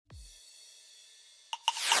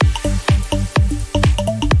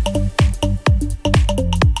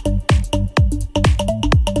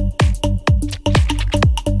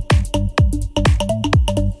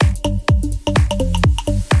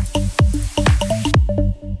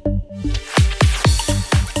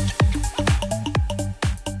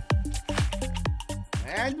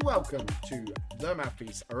welcome to The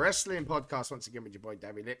Mouthpiece, a wrestling podcast once again with your boy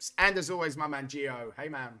Davey Lips, and as always, my man Gio. Hey,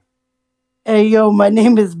 man. Hey, yo, my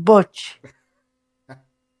name is Butch.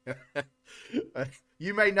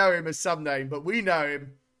 You may know him as some name, but we know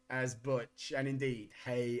him as Butch, and indeed,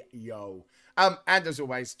 hey, yo. And as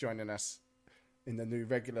always, joining us in the new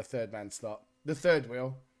regular third man slot, the third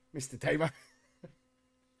wheel, Mr. Tamer.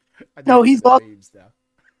 No, he's also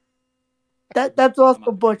that's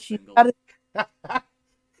also Butch.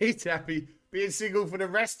 He's happy being single for the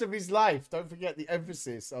rest of his life. Don't forget the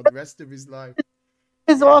emphasis on the rest of his life.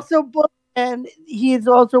 He's also Butch, and he is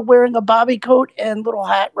also wearing a bobby coat and little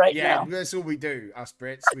hat now. Yeah, that's all we do, us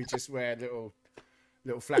Brits. We just wear little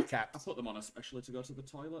flat caps. I put them on especially to go to the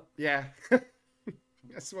toilet. Yeah,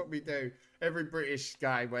 that's what we do. Every British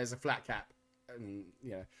guy wears a flat cap, and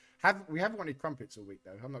yeah, we haven't wanted crumpets all week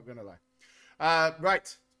though. I'm not gonna lie.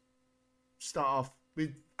 Right, start off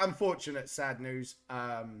with unfortunate, sad news.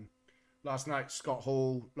 Last night, Scott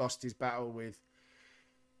Hall lost his battle with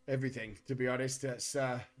everything. To be honest, it's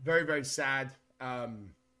very, very sad.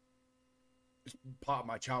 It's part of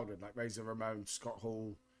my childhood, like Razor Ramon, Scott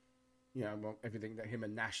Hall. You know, everything that him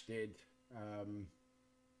and Nash did.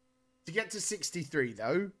 To get to 63,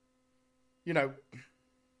 though, you know,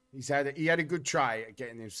 he had a good try at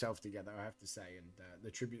getting himself together, I have to say, and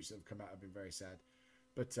the tributes that have come out have been very sad.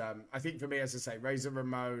 But I think for me, as I say, Razor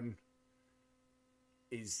Ramon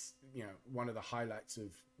is, you know, one of the highlights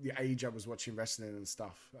of the age I was watching wrestling and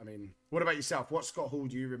stuff. I mean, what about yourself? What Scott Hall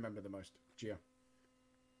do you remember the most, Gio?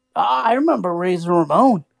 I remember Razor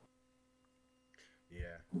Ramon.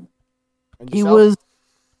 Yeah. And he was...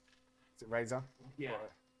 Is it Razor? Yeah,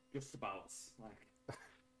 just about.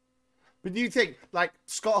 But do you think, like,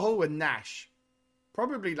 Scott Hall and Nash,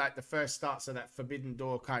 probably like the first starts of that Forbidden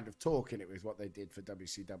Door kind of talk, and it was what they did for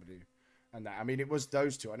WCW and that. I mean, it was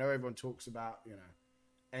those two. I know everyone talks about, you know,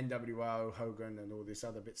 NWO, Hogan, and all these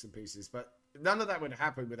other bits and pieces, but none of that would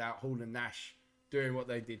happen without Hall and Nash doing what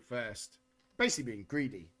they did first. Basically being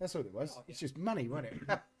greedy. That's all it was. It's just money, wasn't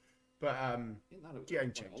it? But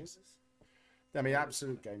game changes. I mean,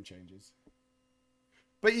 absolute game changes.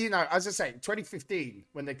 But, you know, as I say, 2015,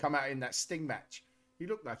 when they come out in that Sting match, he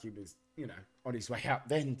looked like he was, you know, on his way out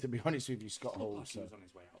then, to be honest with you, Scott Hall. Like he was on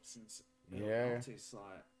his way out since artists,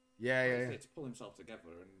 like, yeah. To pull himself together.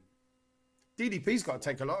 And DDP's got to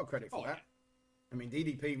take a lot of credit for that. Yeah. I mean,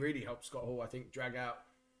 DDP really helped Scott Hall, I think, drag out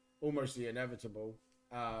almost the inevitable.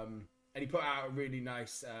 And he put out a really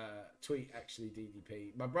nice tweet, actually,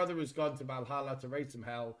 DDP. My brother has gone to Valhalla to raise some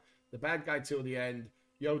hell. The bad guy till the end.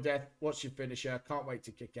 Yo, Death, what's your finisher? Can't wait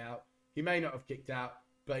to kick out. He may not have kicked out,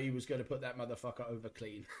 but he was going to put that motherfucker over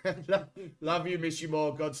clean. Love you, miss you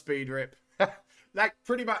more. Godspeed, Rip. Like,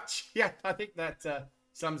 pretty much, yeah, I think that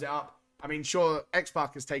sums it up. I mean, sure,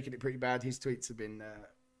 X-Pac has taken it pretty bad. His tweets have been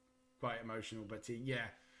quite emotional, but yeah.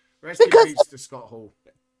 Rest in peace to Scott Hall.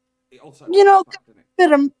 You know,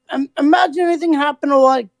 imagine anything happened to,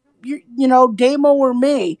 like, you know, Damo or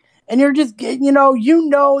me. And you're just, you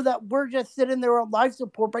know that we're just sitting there on life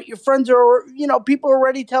support, but your friends are, you know, people are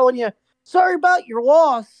already telling you, sorry about your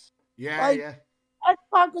loss. Yeah, like, yeah.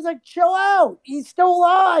 X-Pac was like, chill out. He's still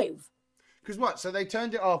alive. Because what? So they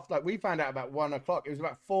turned it off, like, we found out about 1 o'clock. It was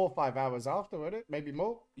about 4 or 5 hours after, wasn't it? Maybe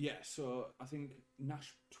more? Yeah, so I think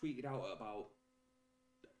Nash tweeted out at about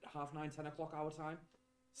 9:30, 10 o'clock our time,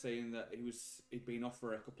 saying that he'd been off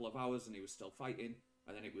for a couple of hours and he was still fighting.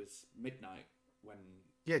 And then it was midnight when...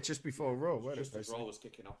 Yeah, just before Raw, wasn't it? Just as Raw was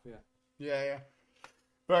kicking off, yeah. Yeah.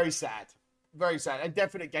 Very sad. Very sad. A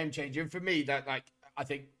definite game changer. And for me, that, like, I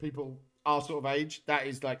think people our sort of age, that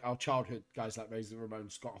is like our childhood, guys like Razor Ramon,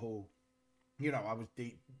 Scott Hall. You know, I was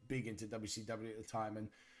big into WCW at the time, and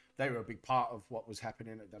they were a big part of what was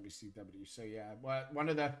happening at WCW. So yeah, one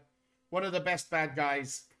of the best bad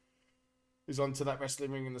guys is onto that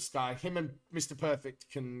wrestling ring in the sky. Him and Mr.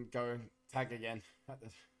 Perfect can go and tag again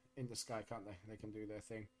in the sky, can't they? They can do their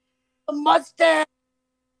thing. A mustache.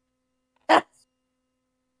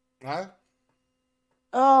 Huh?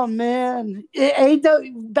 Oh man,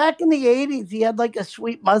 back in the 80s, he had like a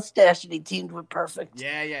sweet mustache, and he teamed with Perfect.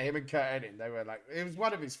 Yeah, him and Kurt Hennig, they were like, it was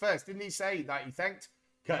one of his first, didn't he say that he thanked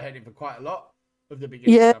Kurt Hennig for quite a lot of the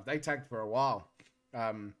beginning stuff? They tagged for a while,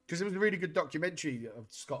 because it was a really good documentary of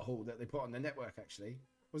Scott Hall that they put on the network. Actually,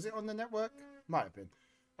 was it on the network? Might have been,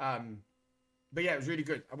 but yeah, it was really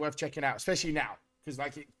good and worth checking out, especially now, because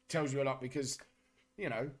like it tells you a lot. Because you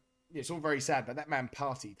know, it's all very sad, but that man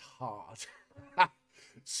partied hard.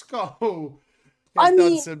 Scott Hall has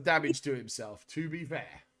done some damage to himself, to be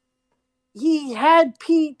fair. He had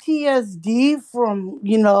PTSD from,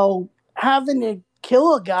 you know, having to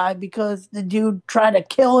kill a guy because the dude tried to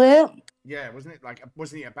kill him. Yeah, wasn't it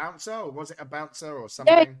wasn't he a bouncer or was it a bouncer or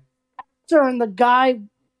something? And the guy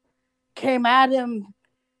came at him,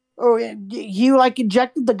 or he like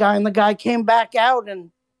ejected the guy, and the guy came back out,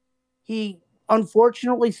 and he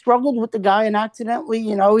unfortunately struggled with the guy and accidentally,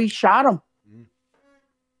 he shot him.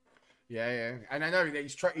 Yeah. And I know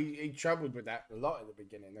that he troubled with that a lot at the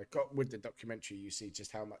beginning. I got with the documentary, you see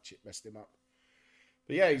just how much it messed him up.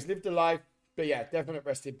 But yeah, he's lived a life. But yeah, definite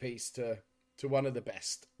rest in peace to one of the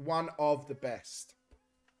best. One of the best.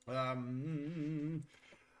 Other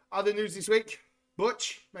news this week.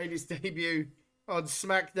 Butch made his debut on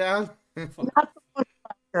SmackDown.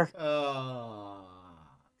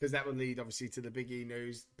 Because that would lead obviously to the Big E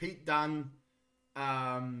news. Pete Dunne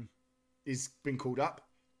is been called up.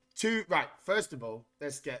 First of all,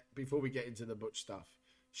 before we get into the Butch stuff,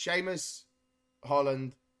 Sheamus,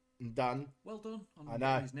 Holland, and Dunne. Well done. I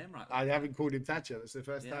know his name right. I haven't called him Thatcher. That's the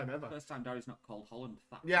first time ever. First time Darry's not called Holland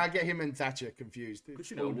Thatcher. Yeah, I get him and Thatcher confused.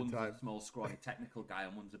 Because one's a small, scrawny technical guy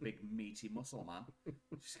and one's a big, meaty muscle man.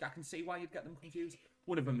 I can see why you'd get them confused.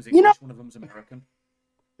 One of them's English, one of them's American.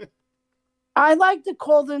 I like to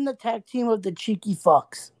call them the tag team of the cheeky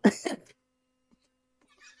fucks.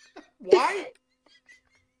 Why?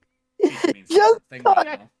 Just thing right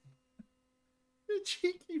now. The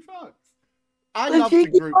cheeky fucks. I love the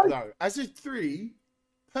group though. As a three,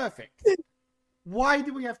 perfect. Why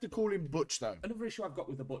do we have to call him Butch though? Another issue I've got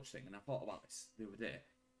with the Butch thing, and I thought about this the other day.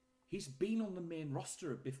 He's been on the main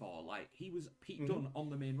roster before. Like he was Pete Dunne on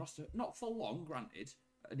the main roster, not for long, granted.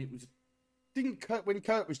 And it was when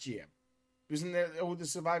Kurt was GM, wasn't there all the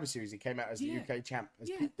Survivor Series? He came out as the UK champ as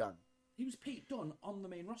Pete Dunne. He was Pete Dunne on the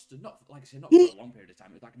main roster, not like I said, not for a long period of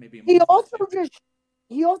time. It was like maybe a month.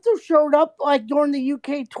 He also showed up like during the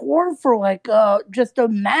UK tour for like just a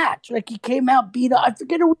match. Like he came out, beat up. I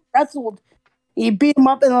forget who he wrestled. He beat him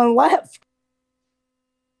up and then left.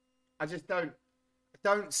 I just don't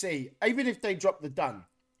see. Even if they drop the Dunne,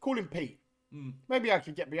 call him Pete. Maybe I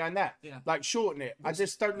could get behind that. Yeah. Like shorten it. I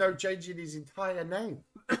just don't know changing his entire name.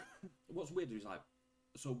 What's weird is like,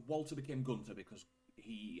 so Walter became Gunther because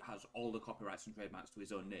he has all the copyrights and trademarks to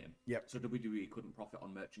his own name. Yep. So WWE couldn't profit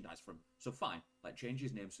on merchandise from. So fine, like change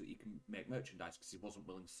his name so that you can make merchandise because he wasn't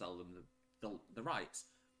willing to sell them the rights.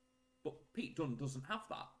 But Pete Dunne doesn't have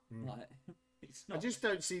that. Like, it's not... I just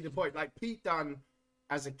don't see the point. Like Pete Dunne,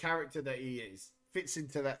 as a character that he is, fits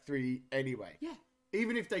into that three anyway. Yeah.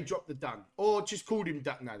 Even if they drop the Dunne or just called him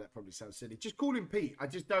Dunne. No, that probably sounds silly. Just call him Pete. I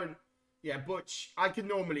just don't. Yeah, Butch. I can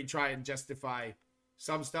normally try and justify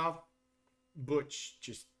some stuff. Butch,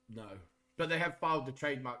 just no. But they have filed the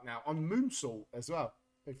trademark now on Moonsault as well.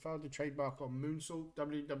 They filed the trademark on Moonsault.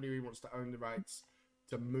 WWE wants to own the rights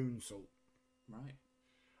to Moonsault. Right.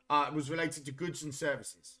 It was related to goods and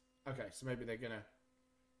services. Okay, so maybe they're gonna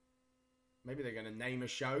name a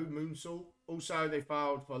show Moonsault. Also, they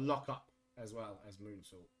filed for Lock Up as well as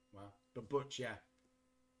Moonsault. Wow. But Butch, yeah.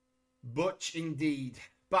 Butch indeed.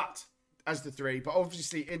 But as the three, but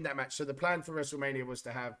obviously in that match. So the plan for WrestleMania was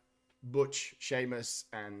to have Butch, Sheamus,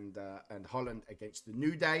 and Holland against the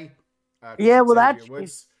New Day. Yeah, well,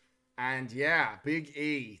 that's... And yeah, Big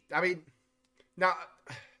E. I mean, now,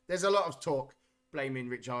 there's a lot of talk blaming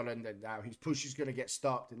Rich Holland and now his push is going to get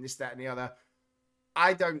stopped and this, that, and the other.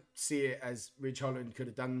 I don't see it as Rich Holland could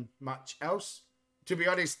have done much else. To be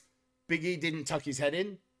honest, Big E didn't tuck his head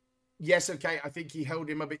in. Yes, okay, I think he held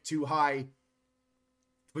him a bit too high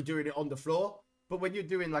for doing it on the floor. But when you're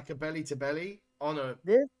doing like a belly-to-belly on a,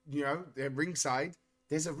 the ringside,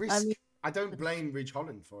 there's a risk. I don't blame Ridge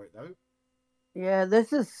Holland for it, though. Yeah,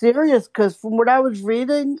 this is serious because from what I was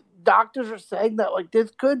reading, doctors are saying that like this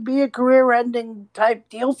could be a career-ending type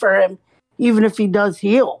deal for him, even if he does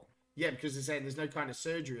heal. Yeah, because they're saying there's no kind of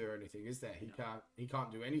surgery or anything, is there? He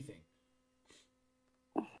can't do anything.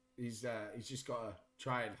 He's just got to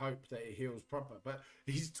try and hope that it heals proper. But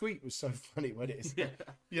his tweet was so funny when it's, So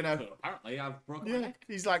apparently I've broken my neck.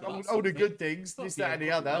 He's like, all the good things, this, that, and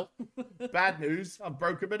the other. Bad news, I've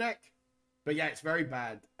broken my neck. But yeah, it's very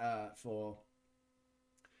bad for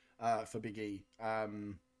Big E.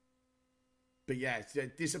 But yeah, it's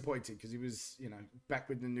disappointing because he was, back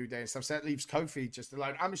with the New Day and stuff. So that leaves Kofi just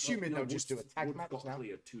alone. I'm assuming they'll just do a tag match got now.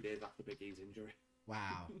 cleared 2 days after Big E's injury.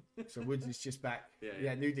 Wow. So Woods is just back.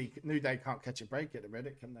 Yeah. New Day can't catch a break at the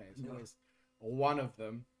minute, can they? It's always one of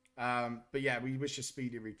them. But yeah, we wish a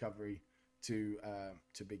speedy recovery to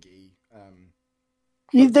Big E.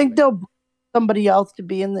 You think they'll bring somebody else to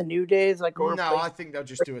be in the New Days? I think they'll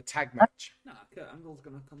just do a tag match. Nah, Kurt Angle's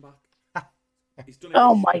going to come back. He's done it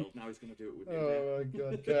with Shield, now he's going to do it with New Day. Oh my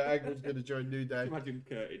God, Kurt Angle's going to join New Day. Imagine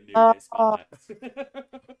Kurt in New Day.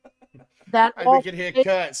 that And we awful can hear pay-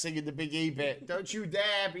 Kurt singing the Big E bit. Don't you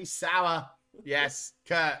dare be sour. Yes,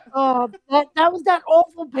 Kurt. that was that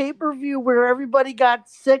awful pay-per-view where everybody got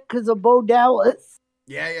sick because of Bo Dallas.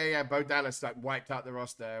 Yeah. Bo Dallas like wiped out the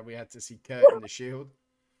roster. We had to see Kurt in the Shield.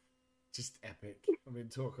 Just epic. I mean,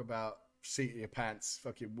 talk about seat of your pants,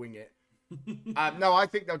 fucking wing it. No, I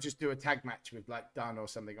think they'll just do a tag match with like Dunn or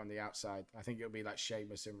something on the outside. I think it'll be like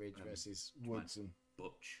Sheamus and Ridge versus Woods and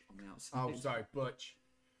Butch on the outside. oh, sorry, Butch.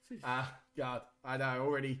 God, I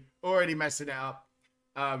know, already messing it up.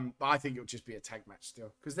 But I think it'll just be a tag match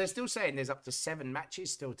still because they're still saying there's up to 7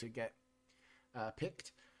 matches still to get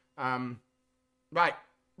picked. Right,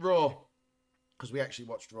 Raw, because we actually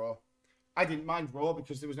watched Raw. I didn't mind Raw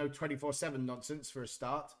because there was no 24/7 nonsense for a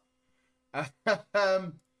start.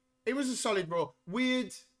 It was a solid Raw.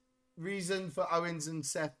 Weird reason for Owens and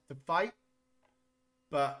Seth to fight,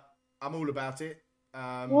 but I'm all about it.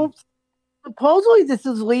 Well, supposedly this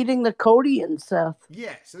is leading to Cody and Seth.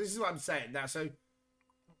 Yeah, so this is what I'm saying now. So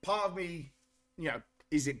part of me,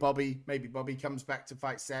 is it Bobby? Maybe Bobby comes back to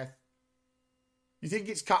fight Seth. You think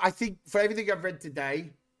it's? I think for everything I've read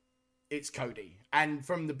today, it's Cody. And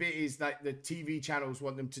from the bit is like the TV channels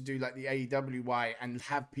want them to do like the AEW and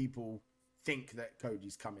have people think that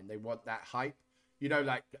Cody's coming. They want that hype.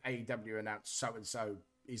 Like AEW announced so-and-so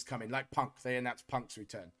is coming. Like Punk, they announced Punk's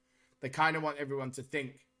return. They kind of want everyone to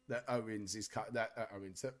think that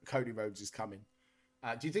that Cody Rhodes is coming.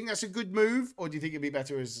 Do you think that's a good move, or do you think it'd be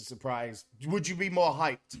better as a surprise? Would you be more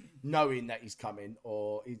hyped knowing that he's coming,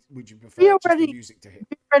 or would you prefer just the music to hit?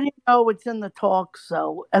 We already know it's in the talk,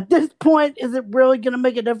 so at this point, is it really going to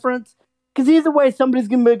make a difference? Because either way, somebody's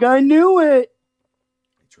going to be like, I knew it.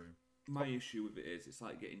 True. My issue with it is it's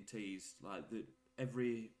like getting teased. Like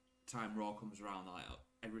every time Raw comes around, like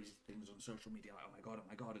everything's on social media, like oh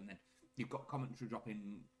my god, and then you've got commentary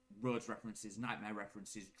dropping Rhodes references, Nightmare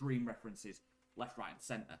references, Dream references, left, right, and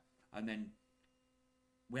centre. And then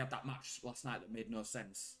we had that match last night that made no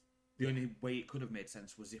sense. The only way it could have made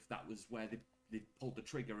sense was if that was where they pulled the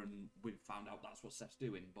trigger and we found out that's what Seth's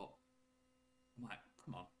doing. But I'm like,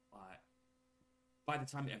 come on. Like, by the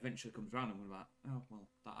time it eventually comes around, and we're like, oh, well,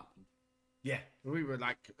 that happened. Yeah, we were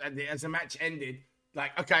like, as the match ended,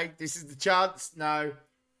 like, okay, this is the chance. No.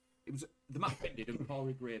 It was the match ended and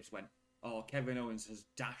Corey Graves went, oh, Kevin Owens has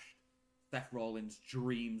dashed Seth Rollins'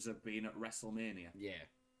 dreams of being at WrestleMania. Yeah.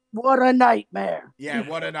 What a nightmare. Yeah,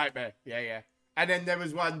 what a nightmare. Yeah. And then there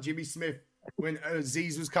was one, Jimmy Smith, when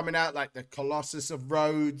Aziz was coming out, like the Colossus of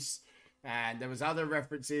Rhodes, and there was other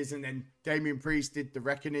references, and then Damian Priest did the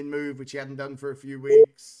Reckoning move, which he hadn't done for a few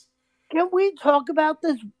weeks. Can we talk about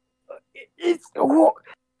this? I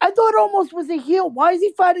thought almost was a heel. Why is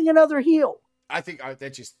he fighting another heel? I think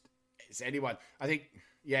it's anyone. I think,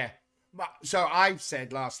 yeah. So I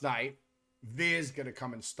said last night, Veer's going to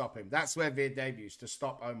come and stop him. That's where Veer debuts, to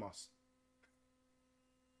stop Omos.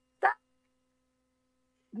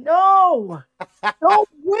 No! Don't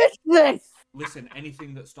wish this! Listen,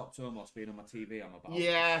 anything that stopped Omos being on my TV, I'm about.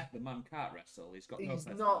 Yeah. The man can't wrestle. He's got no He's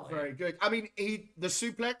personality. not very good. I mean, the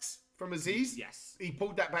suplex from Aziz, Yes. he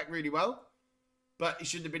pulled that back really well, but he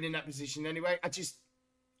shouldn't have been in that position anyway.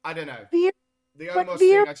 I don't know. Veer, The but Omos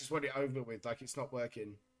Veer- thing, I just want it over with. Like, it's not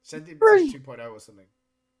working. Send him to 2.0 or something.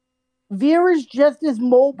 Veer is just as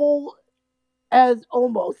mobile as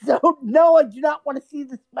Omos. So, no, I do not want to see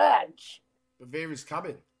this match. But Veer is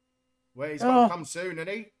coming. He's got to come soon, isn't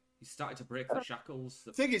he? He's started to break the shackles.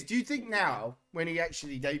 The thing is, do you think now, when he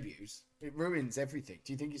actually debuts, it ruins everything?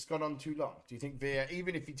 Do you think it's gone on too long? Do you think Veer,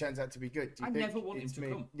 even if he turns out to be good, do you I think never want him it's to me?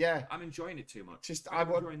 come. Yeah. I'm enjoying it too much. I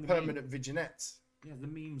want enjoying the permanent vignettes. Yeah, the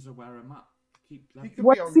memes are where I'm at. Keep them. He could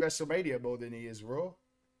What be on if he- WrestleMania more than he is Raw.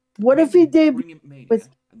 What if he Bring debuts? him Mania, with-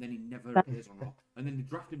 and then he never appears on Raw, and then they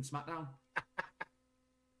draft him SmackDown.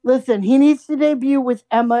 Listen, he needs to debut with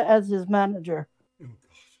Emma as his manager. Oh, God.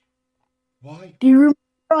 Why? Do you remember,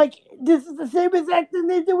 like, this is the same exact thing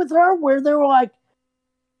they did with her, where they were like,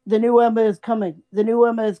 the new Emma is coming. The new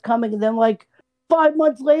Emma is coming. And then, like, 5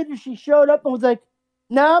 months later, she showed up and was like,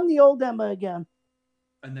 now I'm the old Emma again.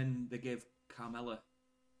 And then they gave Carmella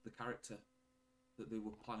the character that they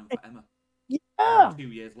were planning for Emma. Yeah. 2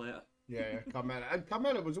 years later. Yeah, Carmella. And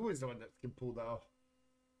Carmella was always the one that can pull that off.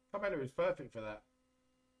 Carmella was perfect for that.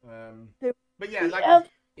 But yeah, like,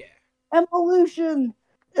 yeah. Evolution.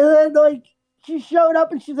 And then, like, she showed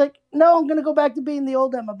up and she's like, no, I'm going to go back to being the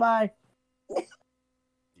old Emma. Bye.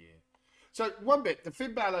 Yeah. So, one bit, the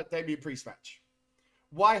Finn Balor Damian Priest match.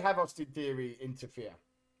 Why have Austin Theory interfere?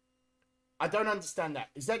 I don't understand that.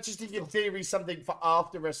 Is that just in your theory something for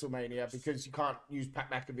after WrestleMania because you can't use Pat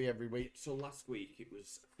McAfee every week? So last week it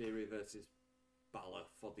was Theory versus Balor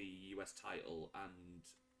for the US title, and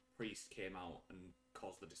Priest came out and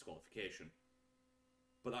caused the disqualification.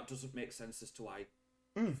 But that doesn't make sense as to why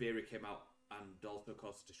Theory came out and also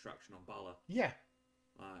caused a distraction on Balor. Yeah.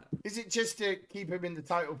 Is it just to keep him in the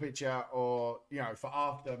title picture, or for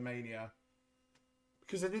after Mania?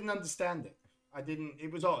 Because I didn't understand it.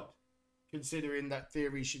 It was odd, considering that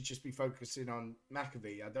Theory should just be focusing on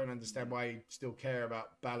McAfee. I don't understand why he'd still care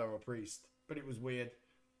about Balor or Priest, but it was weird.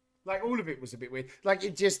 Like, all of it was a bit weird. Like,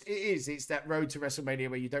 it's that road to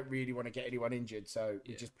WrestleMania where you don't really want to get anyone injured, so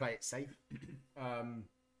you just play it safe.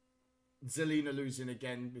 Zelina losing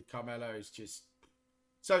again with Carmella is just...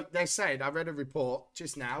 So they're saying, I read a report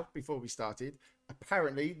just now, before we started,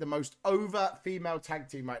 apparently the most over female tag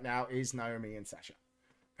team right now is Naomi and Sasha.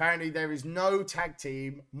 Apparently there is no tag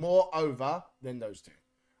team more over than those two.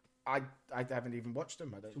 I haven't even watched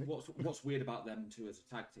them. I don't think. What's weird about them two as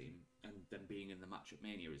a tag team and them being in the match at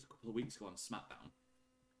Mania is a couple of weeks ago on SmackDown,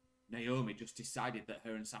 Naomi just decided that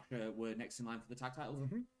her and Sasha were next in line for the tag titles.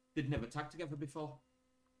 Mm-hmm. They'd never tagged together before.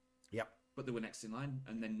 Yep. But they were next in line,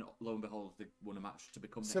 and then lo and behold, they won a match to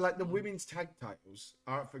become. So, like, the women's tag titles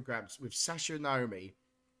are up for grabs with Sasha and Naomi,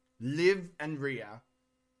 Liv and Rhea,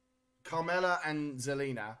 Carmella and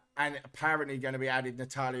Zelina, and apparently going to be added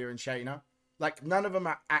Natalya and Shayna. Like, none of them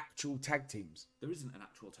are actual tag teams. There isn't an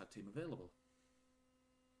actual tag team available.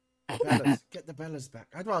 Bellas. Get the Bellas back.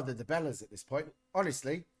 I'd rather the Bellas at this point.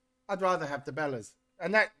 Honestly, I'd rather have the Bellas.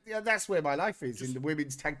 And that's where my life is in the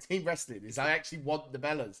women's tag team wrestling. Is I actually want the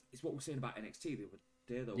Bellas. It's what we were saying about NXT the other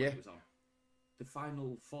day, though, yeah. when it was on. The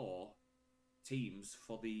final 4 teams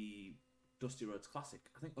for the Dusty Rhodes Classic,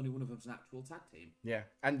 I think only one of them's an actual tag team. Yeah,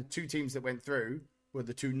 and the 2 teams that went through were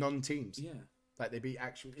the 2 non-teams. Yeah. Like, they beat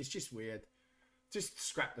actual... It's just weird. Just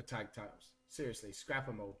scrap the tag titles. Seriously, scrap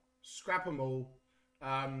them all. Scrap them all.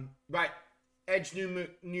 Right, Edge new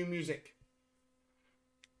music.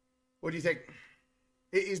 What do you think?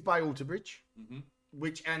 It is by Alter Bridge,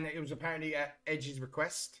 and it was apparently at Edge's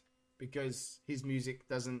request because his music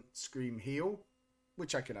doesn't scream heel,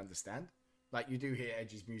 which I can understand. Like, you do hear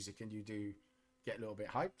Edge's music and you do get a little bit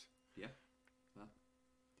hyped. Yeah.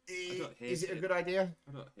 Is it a good idea?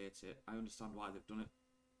 I don't hate it. I understand why they've done it.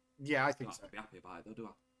 Yeah, I think I'm so. not be happy about it, though, do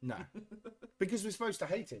I? No, because we're supposed to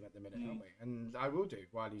hate him at the minute, aren't we? And I will do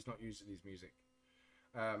while he's not using his music.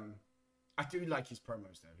 I do like his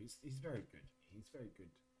promos though. He's very good. He's very good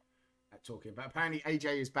at talking. But apparently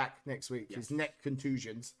AJ is back next week. Yes. His neck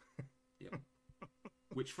contusions. Yep.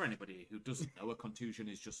 Which, for anybody who doesn't know, a contusion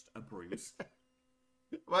is just a bruise.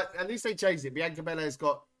 Well, at least they changed it. Bianca Belair's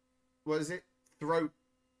got, what is it? Throat.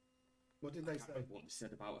 What did they say? What they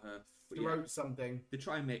said about her. Throat something. They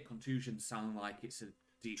try and make contusions sound like it's a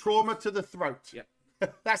deep... Trauma to the throat. Yep.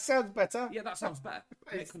 That sounds better. Yeah, that sounds better.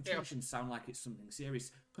 Make contusions sound like it's something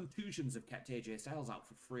serious. Contusions have kept AJ Styles out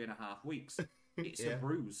for 3.5 weeks. It's a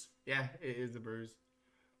bruise. Yeah, it is a bruise.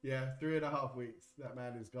 Yeah, 3.5 weeks. That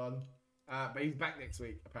man is gone. But he's back next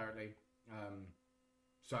week, apparently.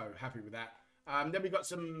 So, happy with that. Then we got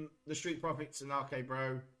the Street Profits and RK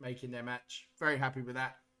Bro making their match. Very happy with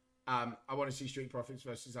that. I want to see Street Profits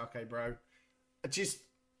versus RK Bro.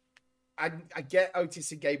 I get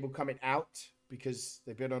Otis and Gable coming out because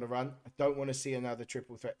they've been on a run. I don't want to see another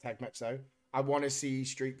triple threat tag match, though. I want to see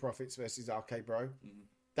Street Profits versus RK Bro.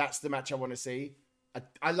 That's the match I want to see.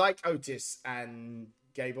 I like Otis and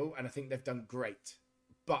Gable, and I think they've done great.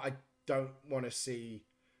 But I don't want to see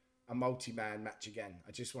a multi-man match again.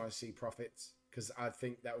 I just want to see Profits because I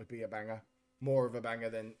think that would be a banger. More of a banger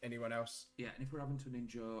than anyone else. Yeah, and if we're having to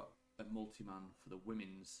ninja a multi-man for the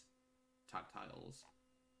women's tag titles,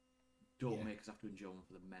 don't make us have to endure one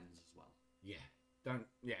for the men's as well.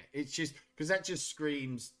 Yeah, it's just because that just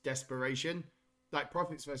screams desperation. Like,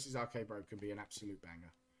 Profits versus RK Bro can be an absolute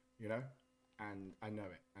banger, you know, and I know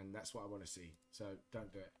it, and that's what I want to see. So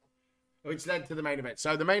don't do it. Which led to the main event.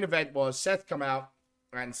 So the main event was Seth come out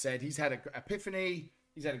and said he's had an epiphany.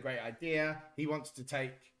 He's had a great idea. He wants to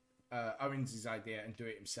take Owens' idea and do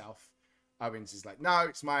it himself. Owens is like, no,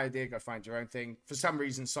 it's my idea. Go find your own thing. For some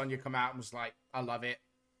reason, Sonya come out and was like, I love it.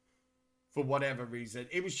 For whatever reason.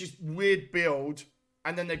 It was just weird build.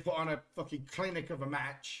 And then they put on a fucking clinic of a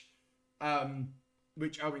match,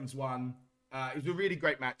 which Owens won. It was a really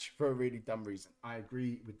great match for a really dumb reason. I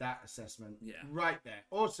agree with that assessment. Yeah. Right there.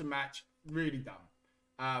 Awesome match. Really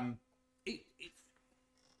dumb.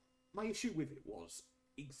 My issue with it was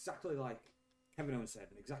exactly like Kevin Owens said,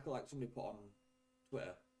 and exactly like somebody put on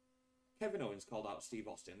Twitter. Kevin Owens called out Steve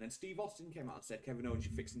Austin. Then Steve Austin came out and said, Kevin Owens,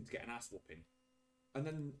 you're fixing to get an ass whooping. And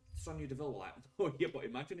then Sonya Deville were like, oh yeah, but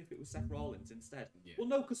imagine if it was Seth Rollins instead. Yeah. Well,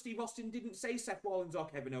 no, because Steve Austin didn't say Seth Rollins or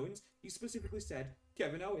Kevin Owens. He specifically said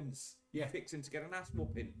Kevin Owens. You're fixing to get an ass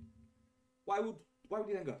whooping. Why would why would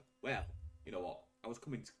you then go, well, you know what? I was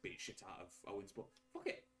coming to beat shit out of Owens, but fuck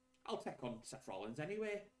it. I'll take on Seth Rollins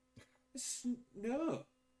anyway. No.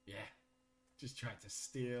 Yeah. Just tried to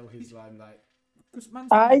steal his limelight. Because man's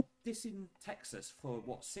been dissing Texas for,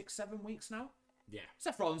 6-7 weeks now? Yeah.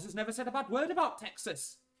 Seth Rollins has never said a bad word about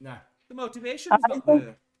Texas. No. The motivation's not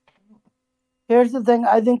there. Here's the thing.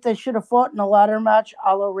 I think they should have fought in a ladder match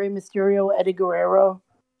a la Rey Mysterio, Eddie Guerrero,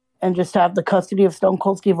 and just have the custody of Stone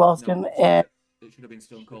Cold Steve Austin. And it should have been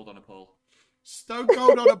Stone Cold on a pole. Stone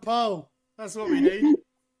Cold on a pole. That's what we need.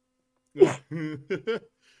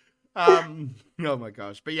 Oh my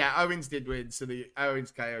gosh. But yeah, Owens did win. So the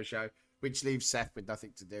Owens KO show, which leaves Seth with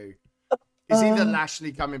nothing to do. Is either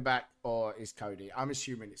Lashley coming back or is Cody? I'm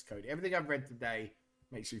assuming it's Cody. Everything I've read today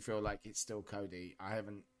makes me feel like it's still Cody. I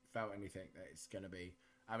haven't felt anything that it's going to be.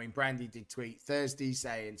 I mean, Brandy did tweet Thursday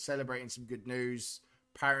saying, celebrating some good news.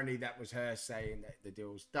 Apparently that was her saying that the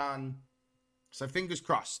deal's done. So fingers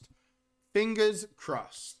crossed. Fingers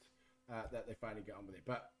crossed that they finally get on with it.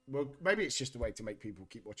 But well, maybe it's just a way to make people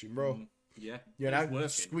keep watching Raw. Yeah. You know,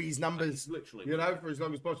 squeeze numbers, literally you know, for as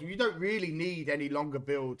long as possible. You don't really need any longer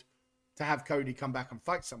build to have Cody come back and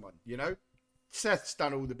fight someone, you know? Seth's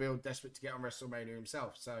done all the build, desperate to get on WrestleMania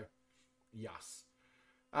himself. So, yes.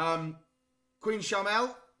 Queen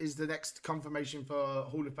Sharmell is the next confirmation for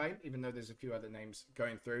Hall of Fame, even though there's a few other names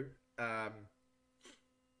going through.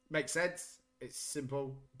 Makes sense. It's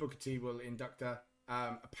simple. Booker T will induct her.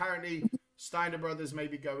 Apparently, Steiner Brothers may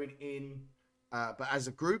be going in, but as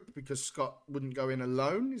a group, because Scott wouldn't go in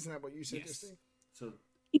alone. Isn't that what you said, yes. So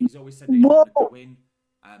he's always said that he wanted to go in,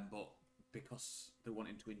 but because they're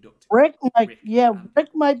wanting to induct Rick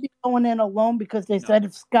might be going in alone because they said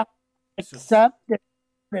if Scott accepted,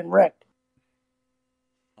 then Rick.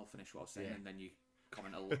 I'll finish what I was saying, and then you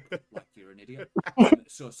comment a look like you're an idiot.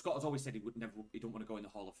 So Scott has always said he don't want to go in the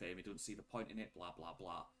Hall of Fame. He doesn't see the point in it. Blah blah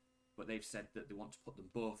blah. But they've said that they want to put them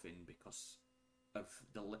both in because of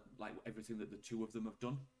everything that the two of them have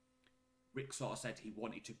done. Rick sort of said he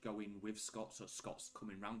wanted to go in with Scott, so Scott's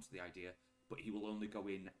coming round to the idea, but he will only go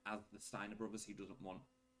in as the Steiner brothers. He doesn't want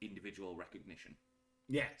individual recognition.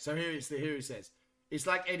 Yeah, so here it says, it's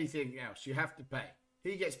like anything else. You have to pay.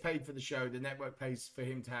 He gets paid for the show. The network pays for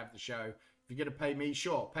him to have the show. If you're going to pay me,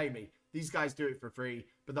 sure, pay me. These guys do it for free.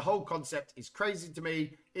 But the whole concept is crazy to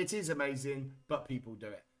me. It is amazing, but people do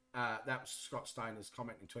it. That was Scott Steiner's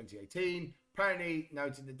comment in 2018. Apparently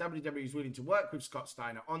noted that WWE is willing to work with Scott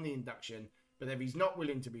Steiner on the induction, but if he's not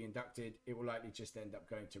willing to be inducted, it will likely just end up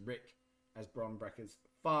going to Rick as Bron Breakker's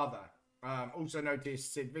father. Also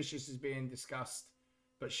noticed Sid Vicious is being discussed,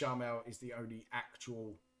 but Sharmell is the only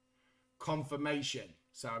actual confirmation.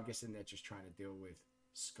 So I'm guessing they're just trying to deal with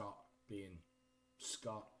Scott being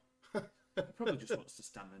Scott. He probably just wants to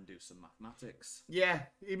stand and do some mathematics. Yeah,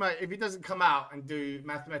 he might. If he doesn't come out and do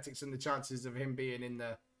mathematics and the chances of him being in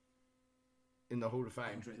the Hall of Fame.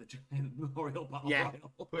 Andre the Giant Memorial Battle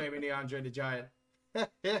Royal. Put him in the Andre the Giant.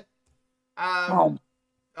 Oh.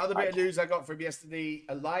 Other bit of news I got from yesterday,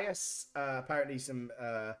 Elias, apparently some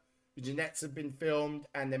vignettes have been filmed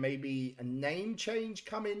and there may be a name change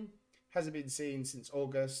coming. Hasn't been seen since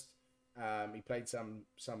August. He played some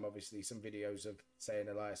obviously some videos of saying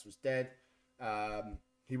Elias was dead.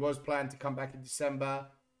 He was planned to come back in December,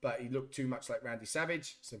 but he looked too much like Randy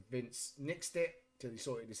Savage, so Vince nixed it till he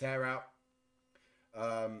sorted his hair out.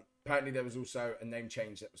 Apparently there was also a name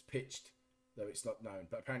change that was pitched, though it's not known.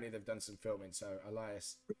 But apparently they've done some filming, so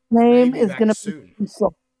Elias name is going to soon.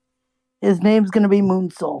 His name's going to be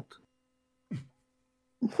Moonsault.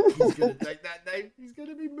 He's going to take that name. He's going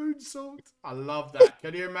to be Moonsault. I love that.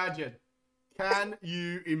 Can you imagine? Can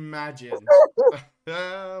you imagine?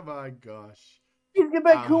 Oh my gosh. He's going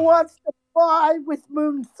to make Who Wants to Fly with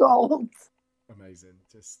Moonsault. Amazing.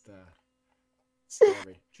 Just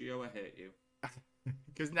scary. Gio, I hate you.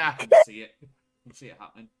 Because now I can see it. I can see it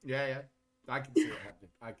happening. Yeah. I can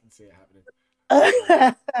see it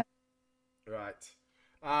happening. Right.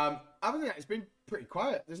 Other than that, it's been pretty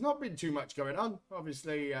quiet. There's not been too much going on.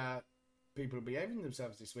 Obviously, people are behaving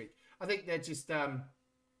themselves this week. I think they're just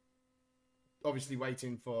obviously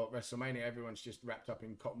waiting for WrestleMania. Everyone's just wrapped up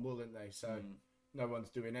in cotton wool, aren't they? So no one's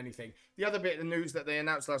doing anything. The other bit of news that they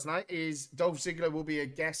announced last night is Dolph Ziggler will be a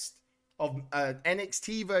guest of an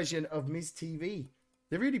NXT version of Miz TV.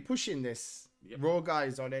 They're really pushing this. Yep. Raw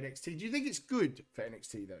guys on NXT. Do you think it's good for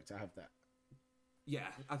NXT, though, to have that? Yeah,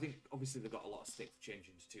 I think obviously they've got a lot of stick for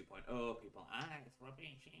changing to 2.0. People it's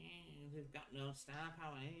rubbish. They've got no star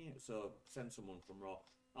power. So send someone from Raw.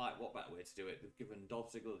 What better way to do it? They've given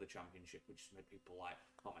Dolph Ziggler the championship, which has made people like,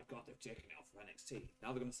 oh my god, they've taken it off of NXT.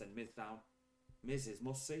 Now they're going to send Miz down. Miz is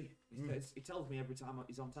must see. He tells me every time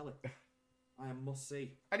he's on telly. I must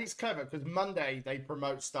see. And it's clever because Monday they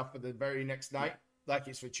promote stuff for the very next night, like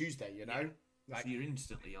it's for Tuesday, you know? Like, so you're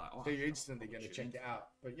instantly like, oh, so you're instantly going to check it out.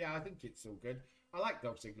 But yeah, I think it's all good. I like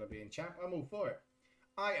Dolph Ziggler being champ. I'm all for it.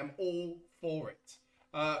 I am all for it.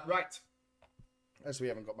 Right. As we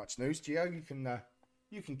haven't got much news, Gio,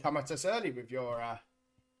 you can come at us early with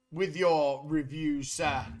your reviews,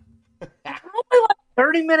 sir. We're only like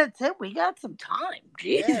 30 minutes in. We got some time.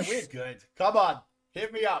 Jeez. Yeah, we're good. Come on,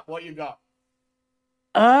 hit me up. What you got?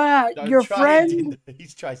 Your friend. He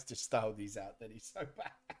tries to style these out. That he's so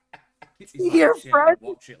bad. Your friend.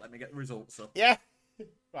 Watch it. Let me get the results up. Yeah.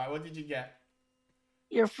 Right. What did you get?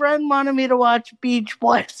 Your friend wanted me to watch Beach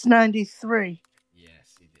Blast '93.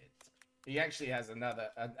 Yes, he did. He actually has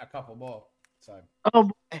a couple more. So. Oh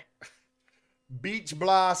boy. Beach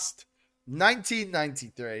Blast,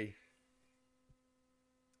 1993.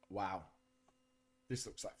 Wow. This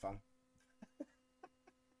looks like fun.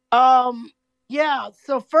 Yeah.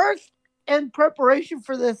 So first, in preparation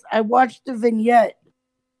for this, I watched the vignette,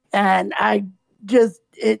 and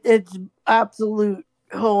it's absolute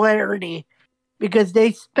hilarity. Because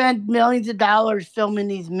they spend millions of dollars filming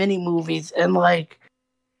these mini movies, and like,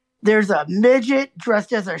 there's a midget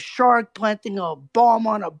dressed as a shark planting a bomb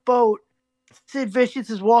on a boat. Sid Vicious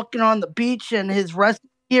is walking on the beach in his rescue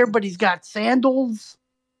gear, but he's got sandals.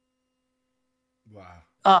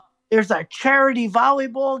 Wow. There's a charity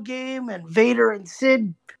volleyball game, and Vader and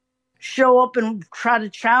Sid show up and try to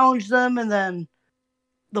challenge them, and then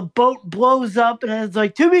the boat blows up, and it's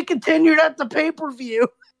like, to be continued at the pay-per-view.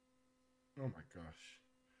 Oh my gosh.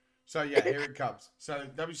 So yeah, here it comes. So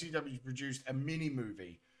WCW produced a mini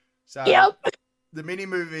movie. So Yep. The mini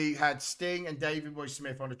movie had Sting and Davey Boy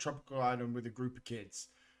Smith on a tropical island with a group of kids.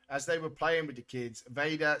 As they were playing with the kids,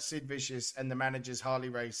 Vader, Sid Vicious, and the managers Harley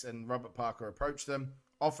Race and Robert Parker approached them,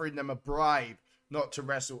 offering them a bribe not to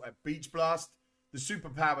wrestle at Beach Blast. The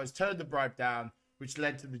Superpowers turned the bribe down, which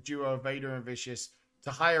led to the duo of Vader and Vicious to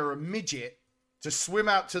hire a midget to swim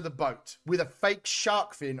out to the boat with a fake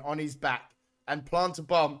shark fin on his back and plant a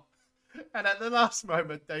bomb. And at the last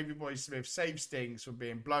moment, Davey Boy Smith saved Stings from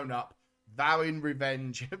being blown up, vowing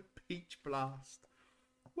revenge at Beach Blast.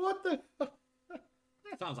 What the...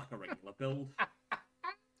 Sounds like a regular build.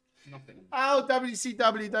 Nothing. Oh,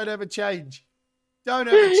 WCW, don't ever change. Don't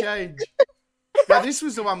ever change. Now, this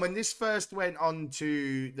was the one when this first went on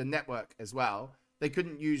to the network as well. They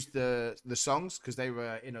couldn't use the songs because they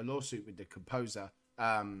were in a lawsuit with the composer,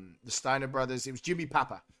 the Steiner brothers. It was Jimmy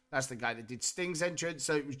Papa. That's the guy that did Sting's entrance.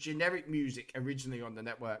 So it was generic music originally on the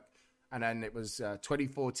network. And then it was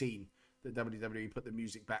 2014 that WWE put the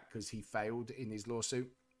music back because he failed in his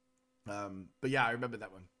lawsuit. But yeah, I remember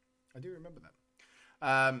that one. I do remember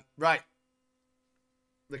that. Right.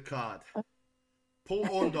 The card. Paul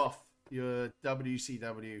Orndorff, your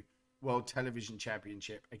WCW World Television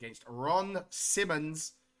Championship against Ron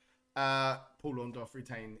Simmons. Paul Orndorff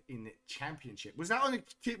retained in the championship. Was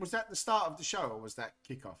that the start of the show or was that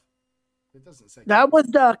kickoff? It doesn't say. That was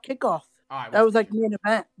the kickoff. That was like main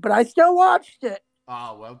event, but I still watched it.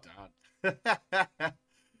 Oh, well done.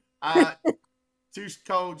 Too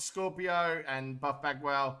Cold Scorpio and Buff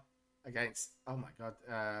Bagwell against, oh my God,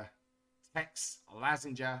 Tex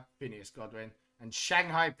Lazinger, Phineas Godwin, and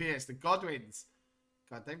Shanghai Pierce, the Godwins.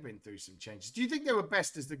 God, they've been through some changes. Do you think they were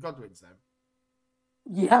best as the Godwins, though?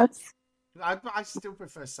 Yes. I still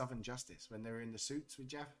prefer Southern Justice when they were in the suits with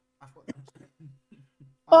Jeff. I thought that was good.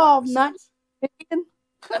 Not.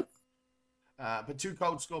 But Too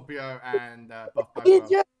Cold Scorpio and Buff Bagwell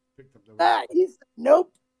picked up the win. He said,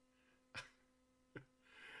 nope.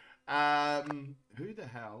 Who the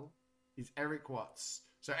hell is Eric Watts?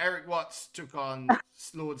 So Eric Watts took on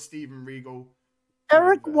Lord Steven Regal.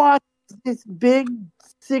 Eric Watts is this big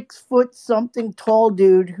 6 foot something tall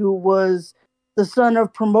dude who was the son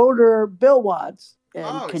of promoter Bill Watts.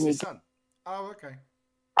 And it's his son. Oh, okay.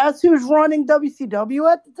 That's who's running WCW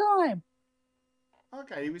at the time.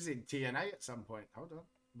 Okay, he was in TNA at some point. Hold on.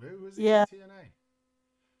 Who was in TNA?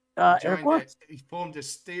 Eric Watts. He formed a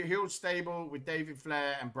heel stable with David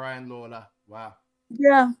Flair and Brian Lawler. Wow.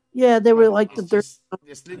 Yeah, they were like the third.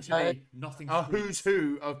 It's literally a who's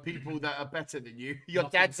who of people that are better than you. Your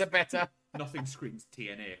dads are better. Nothing screams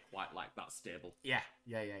TNA quite like that stable. Yeah.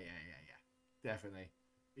 Definitely.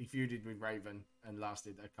 He feuded with Raven and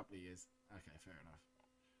lasted a couple of years. Okay, fair enough.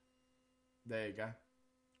 There you go.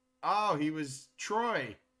 Oh, he was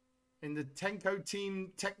Troy in the Techno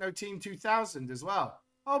Team 2000 as well.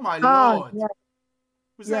 Oh my Lord. Yeah.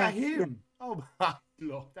 Was that him? Yeah. Oh my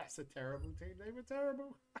Lord, that's a terrible team. They were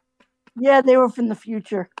terrible. Yeah, they were from the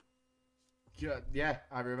future. Yeah,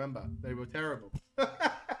 I remember. They were terrible.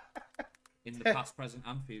 In the past, present,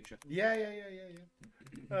 and future. Yeah.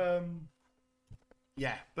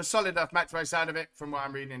 Yeah, but solid enough match by the sound of it, from what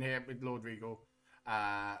I'm reading here with Lord Regal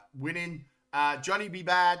winning. Johnny B.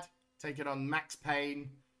 Bad taking on Max Payne.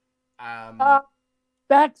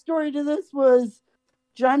 Backstory to this was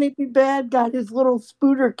Johnny B. Bad got his little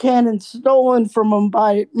spooter cannon stolen from him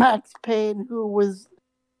by Max Payne,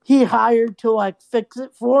 he hired to like fix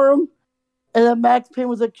it for him. And then Max Payne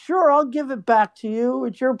was like, "Sure, I'll give it back to you.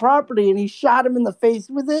 It's your property." And he shot him in the face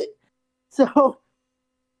with it. So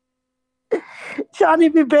Johnny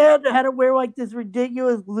B. Bad had to wear like this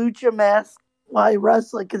ridiculous lucha mask while he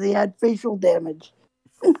wrestled because he had facial damage.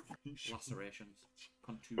 Lacerations,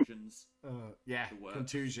 contusions.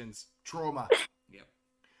 Contusions, trauma. Yep.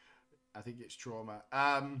 I think it's trauma.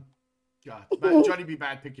 But Johnny B.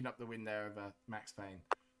 Bad picking up the win there over Max Payne.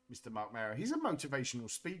 Mr. Mark Mero. He's a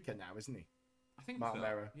motivational speaker now, isn't he? I think Mark so.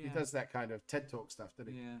 Mero. Yeah. He does that kind of TED Talk stuff,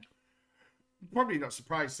 doesn't he? Yeah. Probably not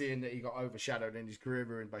surprised seeing that he got overshadowed and his career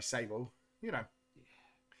ruined by Sable. You know.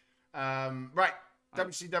 Right.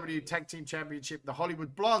 WCW Tag Team Championship. The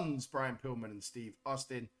Hollywood Blondes, Brian Pillman and Steve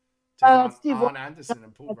Austin. Taking on Arn Anderson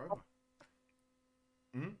and Paul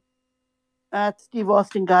Romer. That Steve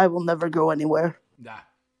Austin guy will never go anywhere. Nah.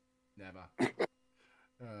 Never. I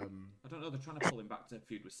don't know. They're trying to pull him back to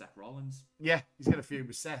feud with Seth Rollins. Yeah, he's going to feud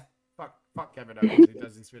with Seth. Fuck Kevin Owens, who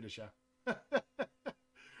does his finisher.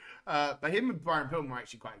 But him and Brian Pillman were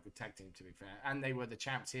actually quite a good tag team, to be fair. And they were the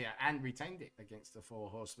champs here and retained it against the Four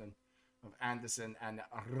Horsemen of Anderson and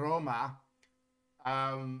Roma.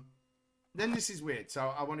 Then this is weird.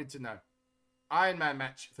 So I wanted to know. Iron Man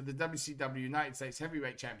match for the WCW United States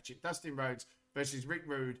Heavyweight Championship. Dustin Rhodes versus Rick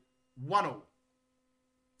Rude. 1-1.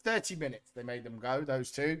 30 minutes they made them go,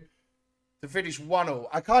 those two, to finish 1-1.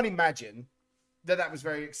 I can't imagine that was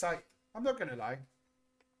very exciting. I'm not going to lie.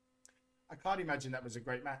 I can't imagine that was a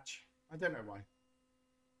great match. I don't know why.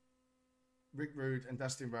 Rick Rude and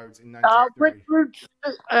Dustin Rhodes in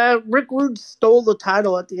 1993. Rick Rude stole the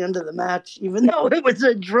title at the end of the match, even though it was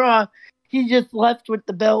a draw. He just left with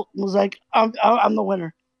the belt and was like, I'm the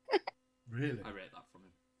winner. Really? I read that from him.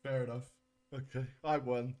 Fair enough. Okay. I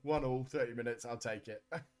won. 1-1, 30 minutes. I'll take it.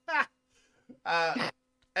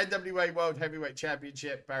 NWA World Heavyweight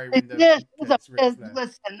Championship. Barry Windham.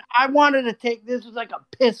 Listen, I wanted to take this was like a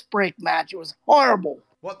piss break match. It was horrible.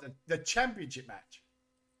 What, the championship match?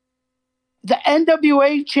 The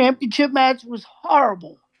NWA Championship match was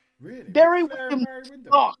horrible. Really? Barry Windham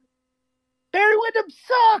sucks. Barry Windham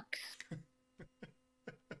sucks.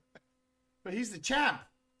 But he's the champ.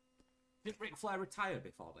 Did Ric Flair retire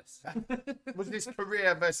before this? Was this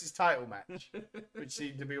career versus title match? Which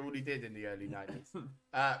seemed to be all he did in the early 90s.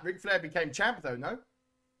 Ric Flair became champ, though, no?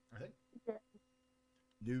 I think.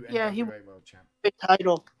 New NWA World Champ. Big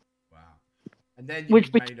title. Wow. And then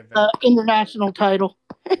which main event. International title.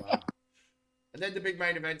 Wow. And then the big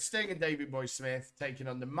main event, Sting and Davey Boy Smith taking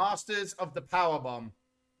on the Masters of the Powerbomb.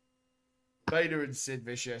 Vader and Sid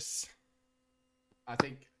Vicious. I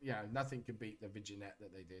think, nothing could beat the vignette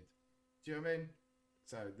that they did. Do you know what I mean?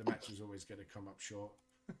 So the match was always going to come up short.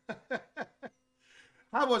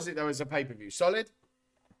 How was it, though, as a pay-per-view? Solid?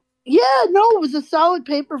 Yeah, no, it was a solid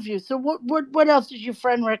pay-per-view. So what else is your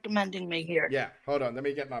friend recommending me here? Yeah, hold on. Let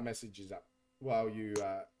me get my messages up while you...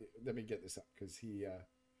 let me get this up, because he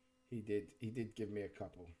did give me a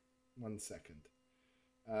couple. 1 second.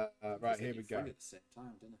 Right, here we go. At the same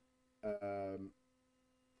time, didn't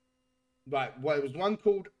Right, well, it was one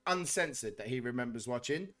called Uncensored that he remembers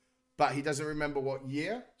watching, but he doesn't remember what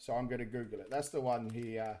year, so I'm going to Google it. That's the one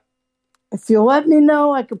he... If you let me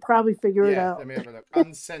know, I could probably figure it out. Let me have a look.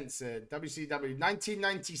 Uncensored, WCW,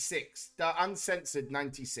 1996. The Uncensored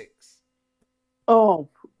 96. Oh,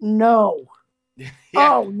 no. Yeah.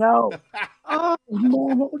 Oh, no. Oh,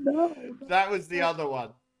 no. That was the other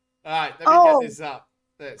one. All right, let me get this up.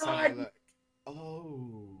 Let's have a look.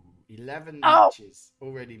 Oh, 11 matches.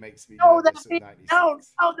 Already makes me nervous at 96. No,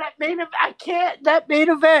 that main event. I can't. That main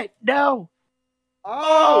event. No.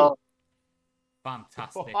 Oh.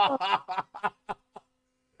 Fantastic.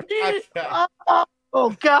 Oh,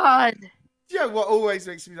 God. You know what always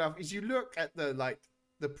makes me laugh is you look at the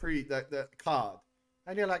card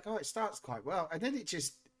and you're like, oh, it starts quite well. And then it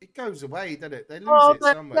goes away, doesn't it? They lose it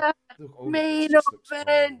somewhere. Look, main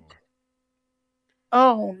event.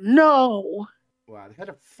 Oh, no. Wow, they had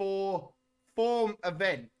a four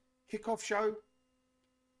event kickoff show.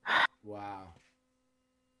 Wow.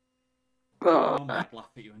 I might laugh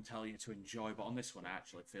at you and tell you to enjoy, but on this one I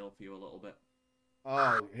actually feel for you a little bit.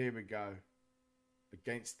 Oh, here we go.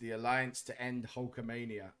 Against the Alliance to End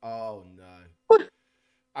Hulkamania. Oh, no.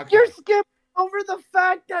 Okay. You're skipping over the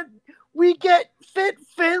fact that we get Fit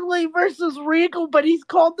Finley versus Regal, but he's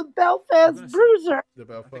called the Belfast Bruiser. The I think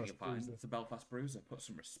Belfast you're fine. Bruiser. It's the Belfast Bruiser. Put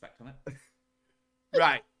some respect on it.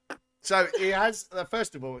 Right. So it has,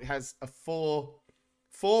 first of all, it has a four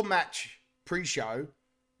match pre-show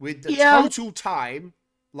with the total time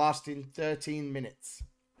lasting 13 minutes.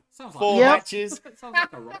 Sounds like Four Yep. matches. Sounds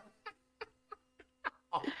like a rock.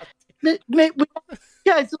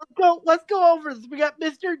 Yeah, so let's go over this. We got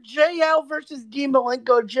Mr. JL versus Dean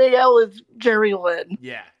Malenko. JL is Jerry Lynn.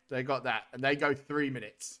 Yeah, they got that. And they go 3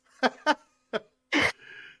 minutes.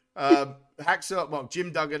 Hacksaw, well,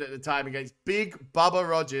 Jim Duggan at the time against Big Bubba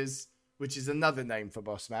Rogers, which is another name for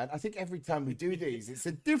Boss Man. I think every time we do these, it's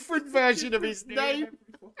a different version of his name.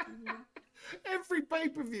 Every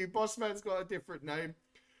pay-per-view, Boss Man's got a different name.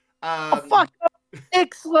 Fuck.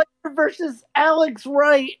 Nick Slater versus Alex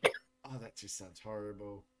Wright. Oh, that just sounds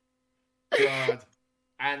horrible. God.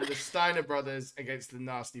 And the Steiner brothers against the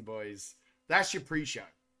Nasty Boys. That's your pre-show.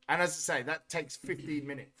 And as I say, that takes 15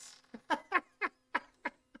 minutes.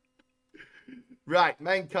 Right,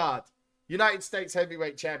 main card. United States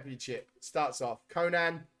Heavyweight Championship starts off.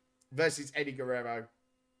 Conan versus Eddie Guerrero.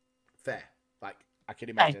 Fair. Like, I can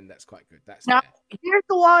imagine that's quite good. That's Now, fair. here's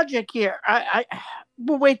the logic here.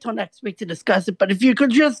 We'll wait till next week to discuss it, but if you could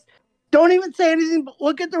just don't even say anything, but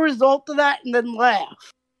look at the result of that and then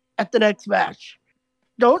laugh at the next match.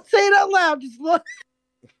 Don't say it out loud. Just look.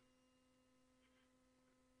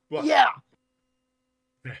 What? Yeah.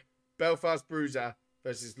 Belfast Bruiser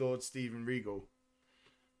versus Lord Steven Regal.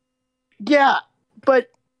 Yeah.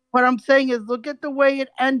 But what I'm saying is look at the way it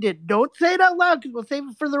ended. Don't say it out loud because we'll save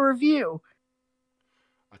it for the review.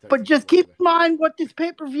 I don't But think just I will keep in mind what this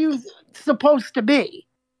pay-per-view is supposed to be.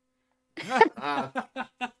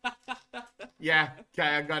 Yeah,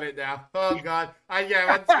 okay, I got it now. Oh, God.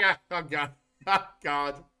 Oh, God. Oh,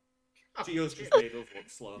 God. Gio's just made us look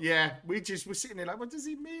slow. Yeah, we're sitting there like, what does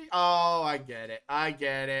he mean? Oh, I get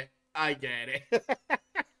it.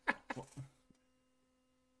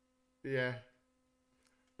 Yeah.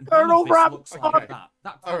 Colonel Rob. Looks like Okay.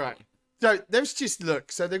 that All right. So let's just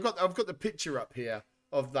look. So I've got the picture up here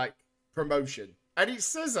of like promotion, and it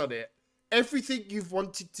says on it everything you've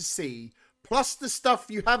wanted to see, plus the stuff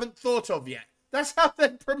you haven't thought of yet. That's how they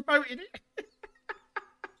promoted it.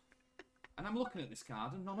 And I'm looking at this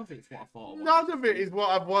card, and none of it's what I thought. None of it is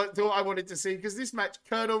what thought I wanted to see, because this match,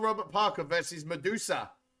 Colonel Robert Parker versus Medusa.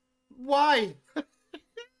 Why?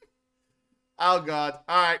 Oh, God.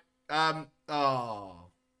 All right.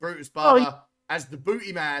 Brutus Barber as the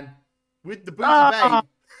booty man with the booty babe.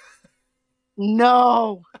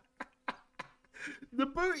 No. The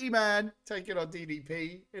booty man taking on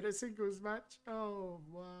DDP in a singles match. Oh,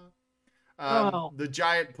 wow. The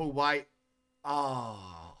giant Paul White.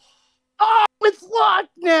 Oh, it's Loch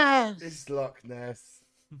Ness. this Loch Ness.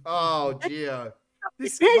 Oh, Gio.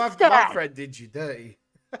 My friend did you dirty.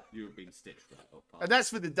 You have been stitched right up. And that's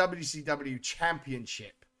for the WCW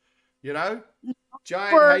Championship. You know?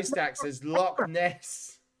 Giant Haystacks as Loch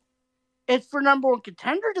Ness. It's for number one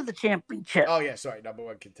contender to the championship. Oh, yeah, sorry. Number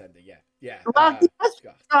one contender. Yeah. Loch Ness,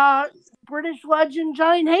 God. British legend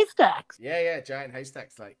Giant Haystacks. Yeah, Giant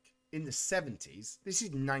Haystacks, like in the 70s. This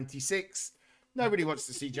is 96. Nobody wants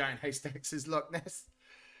to see Giant Haystacks as Loch Ness.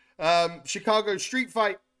 Chicago Street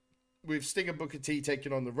Fight with Sting and Booker T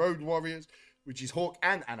taking on the Road Warriors, which is Hawk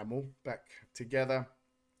and Animal back together.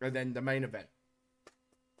 And then the main event.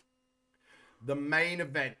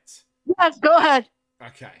 Yes, go ahead.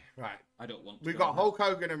 Okay, right. I don't want to. We've got Hulk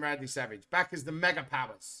Hogan and Randy Savage back as the Mega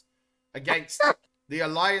Powers against the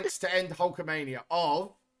Alliance to End Hulkamania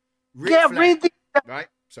of Ric Flair. Read the. Right?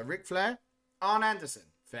 So Ric Flair, Arn Anderson,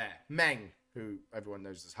 fair. Meng, who everyone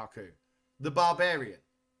knows as Haku. The Barbarian.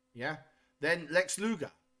 Yeah? Then Lex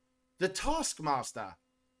Luger. The Taskmaster.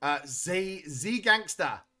 Z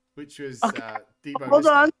Gangster, which was Debo. Hold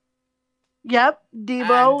Mysterio. on. Yep,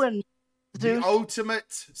 Debo and The Zeus. Ultimate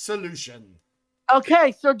Solution.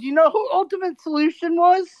 Okay, so do you know who Ultimate Solution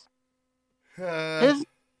was? His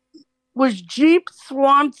was Jeep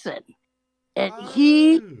Swanson. And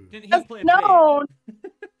he Didn't he play known.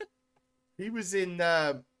 He was in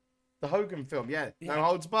the Hogan film, yeah. No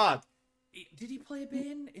Holds Barred. Did he play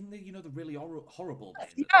Bane in the the really horrible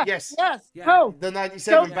Bane? Yes. Yes. Oh. The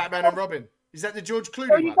 97 So- Batman and Robin. Is that the George So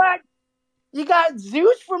Clooney one? you got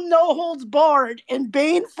Zeus from No Holds Barred and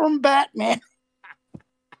Bane from Batman.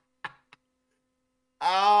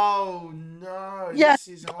 Oh, no. Yeah. This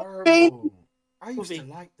is horrible. I used to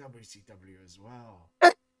like WCW as well.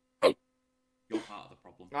 You're part of the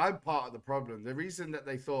problem. I'm part of the problem. The reason that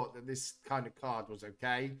they thought that this kind of card was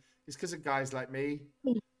okay is because of guys like me.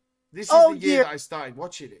 This is the year that I started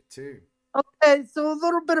watching it too. Okay, so a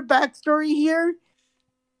little bit of backstory here.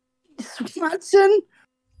 Swanson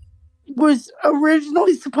was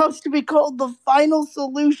originally supposed to be called the Final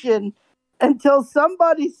Solution until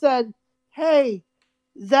somebody said, "Hey,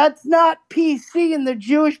 that's not PC, and the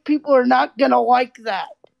Jewish people are not gonna like that."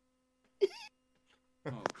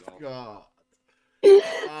 Oh god.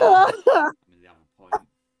 God. I mean, they have a point.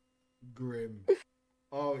 Grim.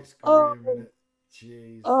 Oh, it's Oh. grim, isn't it?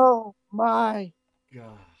 Jeez. Oh my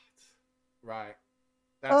God. Right.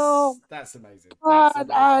 Oh, That's amazing. God! That's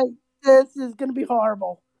amazing. This is gonna be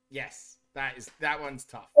horrible. Yes, that one's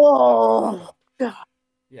tough. Oh God!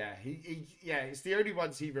 Yeah, it's the only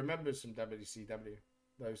ones he remembers from WCW.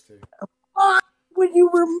 Those two. Why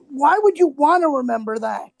would you want to remember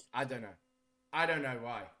that? I don't know. I don't know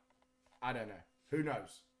why. I don't know. Who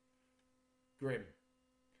knows? Grim.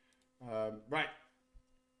 Right.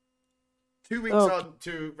 2 weeks on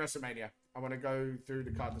to WrestleMania. I want to go through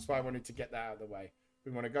the card. That's why I wanted to get that out of the way.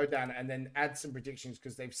 We want to go down and then add some predictions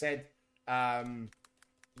because they've said that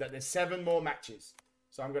there's 7 more matches.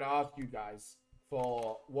 So I'm going to ask you guys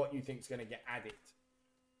for what you think is going to get added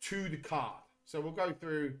to the card. So we'll go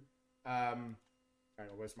through. Hang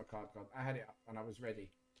on, where's my card gone? I had it up and I was ready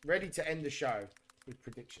to end the show with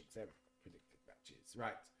predictions. There, predicted matches.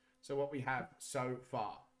 Right. So what we have so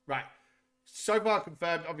far. Right. So far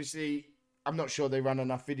confirmed. Obviously, I'm not sure they run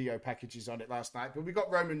enough video packages on it last night, but we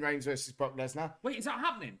got Roman Reigns versus Brock Lesnar. Wait, is that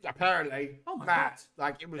happening? Apparently. Oh my God. god.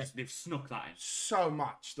 Like, it was They've snuck that in. so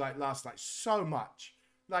much. Like, last night. So much.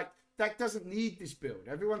 Like, that doesn't need this build.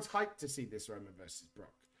 Everyone's hyped to see this Roman versus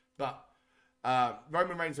Brock. But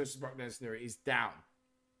Roman Reigns versus Brock Lesnar is down.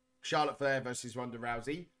 Charlotte Flair versus Ronda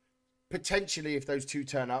Rousey. Potentially, if those two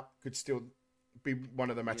turn up, could still be one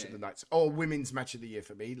of the match of the nights. Or women's match of the year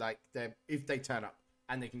for me. Like, if they turn up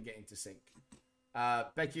and they can get into sync.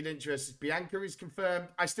 Becky Lynch versus Bianca is confirmed.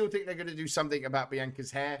 I still think they're going to do something about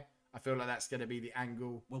Bianca's hair. I feel like that's going to be the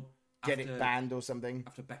angle. Well, Get it banned or something.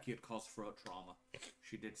 After Becky had caused throat trauma,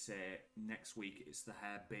 she did say next week it's the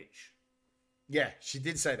hair bitch. Yeah, she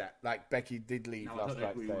did say that. Like, Becky did leave Now, last I don't know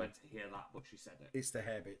night. if we went to hear that, but she said it. It's the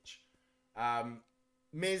hair bitch.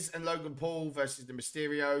 Miz and Logan Paul versus the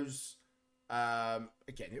Mysterios.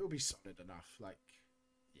 Again, it will be solid enough. Like,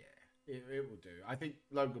 yeah, it will do. I think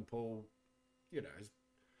Logan Paul, has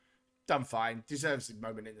done fine. Deserves a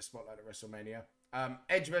moment in the spotlight at WrestleMania.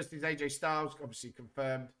 Edge versus AJ Styles, obviously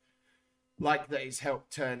confirmed. Like that he's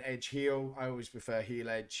helped turn Edge heel. I always prefer heel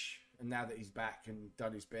Edge. And now that he's back and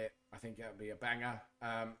done his bit, I think it'll be a banger.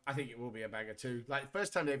 I think it will be a banger too. Like,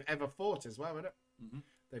 first time they've ever fought as well, isn't it? Mm-hmm.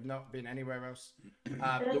 They've not been anywhere else.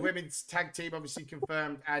 The women's tag team obviously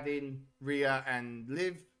confirmed, adding Rhea and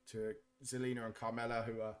Liv to Zelina and Carmella,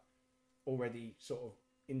 who are already sort of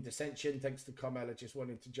in dissension, thanks to Carmella just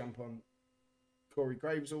wanting to jump on Corey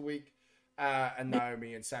Graves all week. And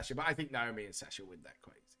Naomi and Sasha. But I think Naomi and Sasha win that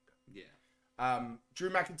quite easy. Yeah. Drew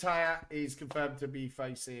McIntyre is confirmed to be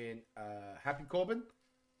facing Happy Corbin.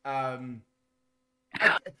 Right,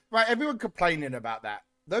 everyone complaining about that.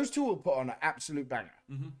 Those two will put on an absolute banger.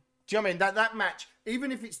 Mm-hmm. Do you know what I mean? That match,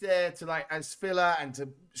 even if it's there to like as filler and to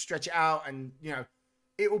stretch it out, and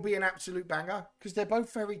it will be an absolute banger because they're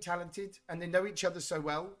both very talented and they know each other so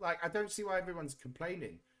well. Like, I don't see why everyone's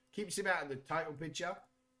complaining. Keeps him out of the title picture,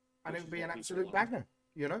 and it will be an absolute banger.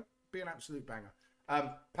 Be an absolute banger.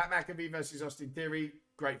 Pat McAfee versus Austin Theory,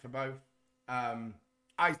 great for both.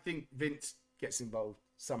 I think Vince gets involved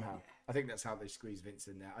somehow. I think that's how they squeeze Vince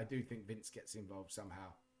in there. I do think Vince gets involved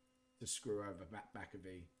somehow to screw over Matt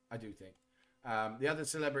McAfee. I do think. The other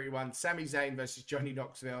celebrity one, Sami Zayn versus Johnny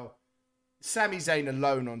Knoxville. Sami Zayn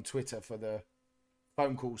alone on Twitter for the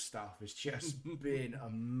phone call stuff has just been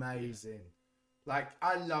amazing. Like,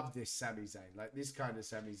 I love this Sami Zayn. Like, this kind of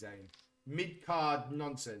Sami Zayn. Mid-card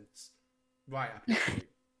nonsense. Right up his street.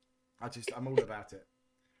 I'm all about it.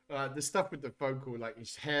 The stuff with the phone call, like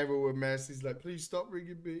his hair all a mess. He's like, please stop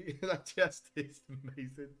ringing me. That just is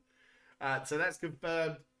amazing. So that's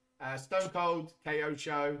confirmed. Stone Cold KO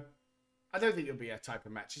show. I don't think it'll be a type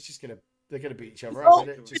of match. It's just they're gonna beat each other up.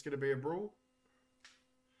 It's just gonna be a brawl.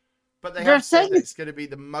 But they have said that it's gonna be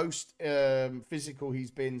the most physical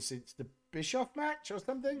he's been since the Bischoff match or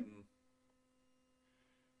something. Mm.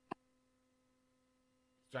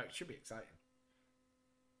 So it should be exciting.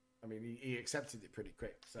 I mean, he accepted it pretty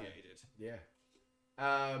quick. So. Yeah, he did.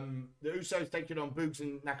 Yeah. The Usos taking on Boogs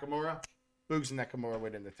and Nakamura. Boogs and Nakamura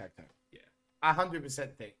winning the tag title. Yeah. I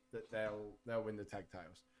 100% think that they'll win the tag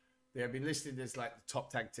titles. They'll be listed as like the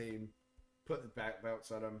top tag team. Put the back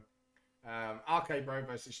belts on them. RK Bro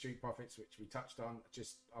versus Street Profits, which we touched on.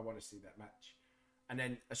 I want to see that match. And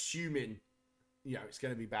then assuming, it's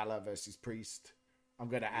going to be Balor versus Priest. I'm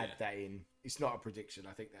going to add that in. It's not a prediction.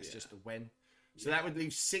 I think that's just a when. So that would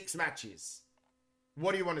leave 6 matches.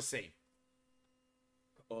 What do you want to see?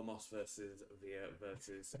 Omos versus Veer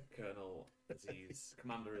versus Colonel Aziz,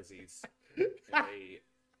 Commander Aziz, in a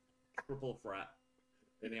triple threat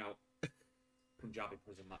in the out Punjabi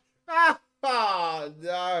prison match. Oh,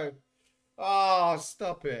 no. Oh,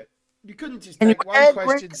 stop it. You couldn't just take one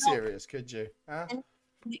question serious, could you? Huh?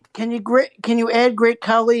 Can you add Great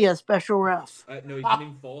Khali as special ref? No, he's an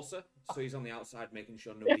enforcer, so he's on the outside making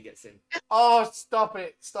sure nobody gets in. Oh, stop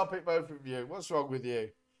it. Stop it, both of you. What's wrong with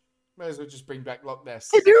you? May as well just bring back Loch Ness.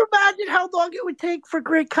 Can you imagine how long it would take for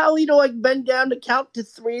Great Khali to bend down to count to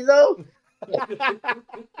 3, though?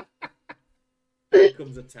 Here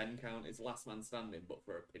comes a 10 count. It's last man standing, but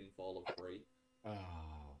for a pinfall of 3.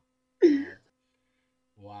 Oh.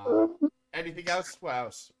 Wow. Anything else? What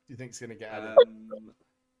else do you think's going to get added?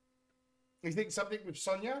 You think something with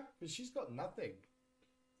Sonya? Because she's got nothing.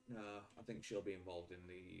 No, I think she'll be involved in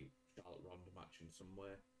the Charlotte Ronda match in some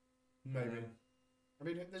way. Maybe. I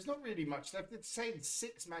mean, there's not really much left. It's saying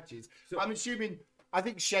 6 matches. So, I'm assuming. I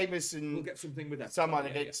think Sheamus and we'll get something with that. Someone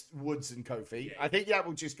against Woods and Kofi. Yeah. I think that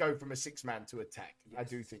will just go from a 6-man to a tag. Yes. I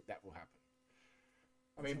do think that will happen.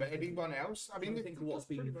 I mean, but anyone else? I mean, I think what's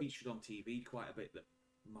being featured on TV quite a bit that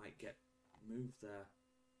might get moved there.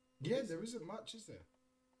 Yeah, there isn't much, is there?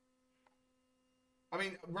 I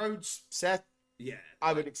mean, Rhodes, Seth. Yeah,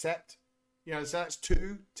 I would accept. So that's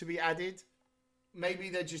 2 to be added. Maybe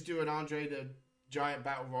they just do an Andre the Giant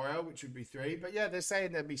Battle Royal, which would be 3. But yeah, they're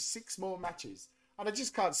saying there'll be 6 more matches. And I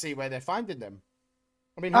just can't see where they're finding them.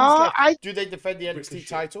 I mean, do they defend the NXT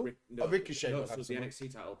title? Ricochet. No, so the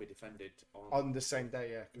NXT title will be defended on the same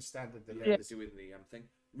day, yeah, because standard delay. Yeah, they're doing the thing.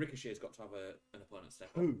 Ricochet's got to have an opponent step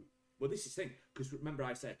up. Who? Well, this is the thing, because remember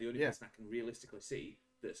I said the only person I can realistically see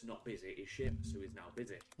that's not busy is Sheamus, who is now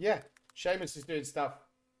busy. Yeah, Sheamus is doing stuff.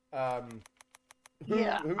 Who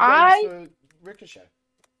goes for Ricochet?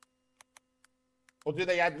 Or do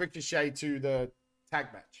they add Ricochet to the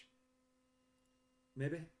tag match?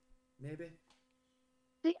 Maybe.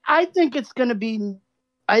 See, I think it's gonna be the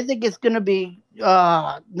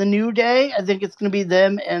New Day. I think it's gonna be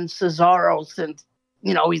them and Cesaro, since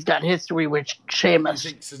he's got history with Sheamus.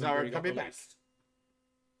 You think Cesaro coming back?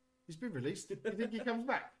 He's been released. Do you think he comes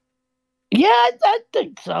back? Yeah, I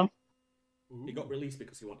think so. Ooh. He got released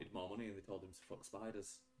because he wanted more money and they told him to fuck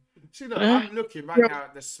spiders. See, look, I'm looking right now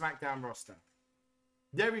at the SmackDown roster.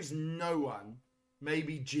 There is no one,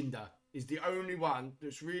 maybe Jinder is the only one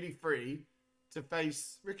that's really free to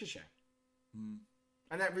face Ricochet.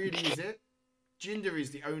 And that really is it. Jinder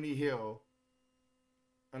is the only heel,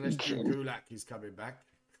 unless Drew Gulak is coming back.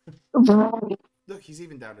 Look, he's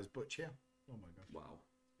even down as Butch here. Oh my god. Wow.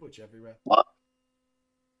 Butch everywhere. What?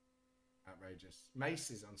 Outrageous.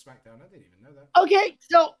 Mace is on SmackDown. I didn't even know that. Okay,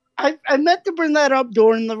 so I meant to bring that up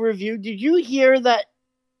during the review. Did you hear that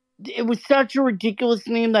it was such a ridiculous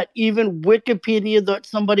name that even Wikipedia thought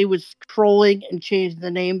somebody was trolling and changed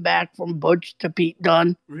the name back from Butch to Pete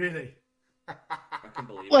Dunne? Really? I can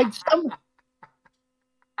believe it. Like some...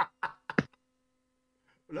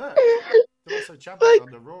 Look, they're also champions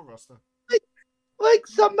on the Raw roster. Like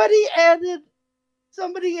somebody added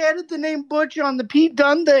the name Butch on the Pete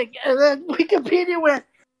Dunne thing, and then Wikipedia went,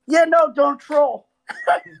 "Yeah, no, don't troll."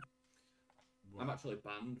 I'm actually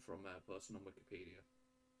banned from posting on Wikipedia.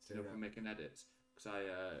 From making edits because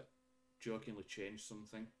I jokingly changed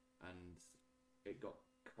something and it got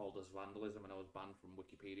called as vandalism and I was banned from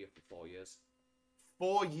Wikipedia for 4 years.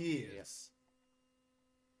 4 years? Yes.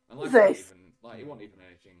 And it wasn't even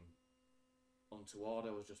anything untoward.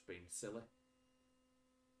 I was just being silly.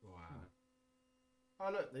 Wow.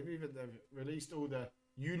 Oh look, they've released all the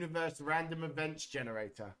Universe Random Events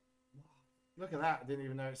Generator. Look at that! I didn't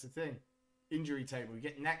even know it's a thing. Injury table. You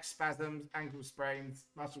get neck spasms, ankle sprains,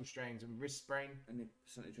 muscle strains, and wrist sprain. Any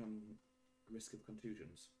percentage on risk of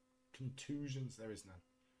contusions? Contusions, there is none.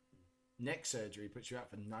 Neck surgery puts you out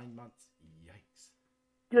for 9 months. Yikes.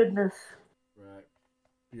 Goodness. Right.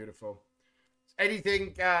 Beautiful.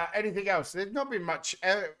 Anything else? There's not been much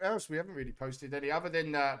else. We haven't really posted any other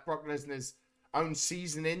than Brock Lesnar's own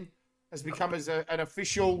seasoning has become as an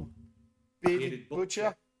official bearded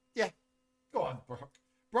butcher. Yeah. Go on, Brock.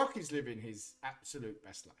 Brock is living his absolute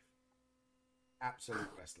best life.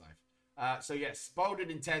 Absolute best life. So yes, bold and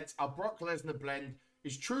intense. Our Brock Lesnar blend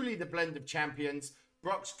is truly the blend of champions.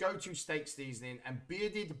 Brock's go-to steak seasoning and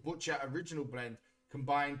bearded butcher original blend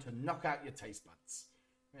combined to knock out your taste buds.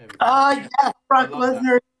 Yes, Brock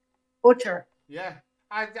Lesnar butcher. Yeah.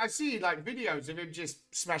 I see like videos of him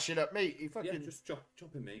just smashing up meat. He fucking just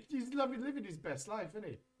chopping meat. He's living his best life, isn't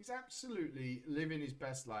he? He's absolutely living his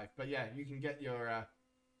best life. But yeah, you can get your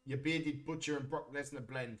bearded butcher and Brock Lesnar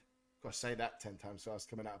blend. Gotta say that 10 times fast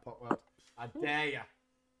coming out of Pop World. I dare ya.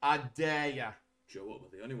 I dare ya. Joe up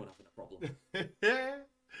with the only one having a problem.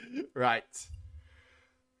 Right.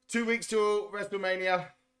 2 weeks till WrestleMania.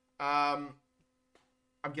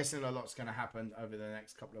 I'm guessing a lot's going to happen over the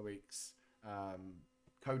next couple of weeks.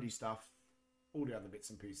 Cody stuff, all the other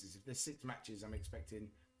bits and pieces. If there's 6 matches, I'm expecting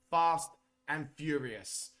fast and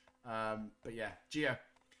furious. But yeah, Gio,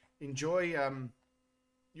 enjoy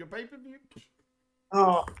your pay-per-view.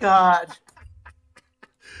 Oh, God.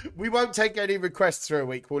 We won't take any requests for a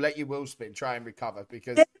week. We'll let you will spin, try and recover,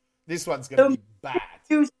 because this one's going to be bad.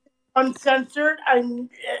 Uncensored, and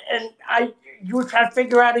you were trying to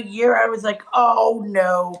figure out a year. I was like, oh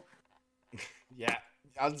no. Yeah,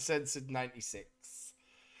 Uncensored 96.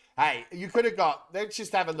 Hey, you could have got. Let's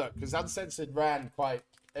just have a look, because Uncensored ran quite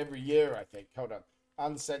every year, I think. Hold on,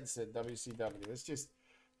 Uncensored WCW. Let's just.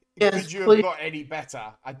 Yes, could you please. have got any better?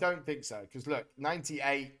 I don't think so, because look,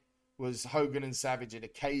 98 was Hogan and Savage in a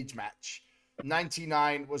cage match.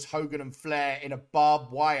 99 was Hogan and Flair in a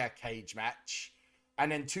barbed wire cage match.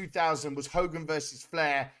 And then 2000 was Hogan versus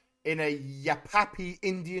Flair in a Yapapi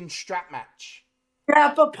Indian strap match.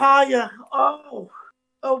 Papaya. Oh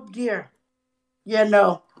dear. Yeah,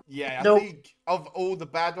 no. Yeah, Nope. I think of all the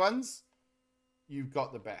bad ones, you've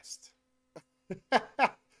got the best.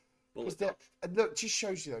 Look, just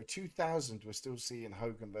shows you though, 2000 we're still seeing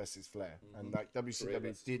Hogan versus Flair, and like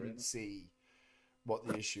WCW didn't see what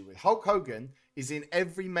the issue with Hulk Hogan is in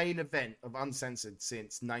every main event of Uncensored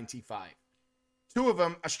since '95. 2 of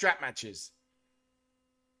them are strap matches.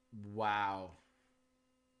 Wow.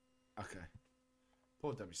 Okay.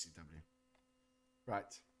 Poor WCW.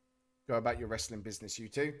 Right. Go about your wrestling business, you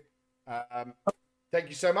two. Thank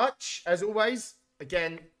you so much. As always,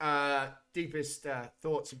 again, deepest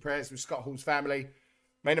thoughts and prayers with Scott Hall's family.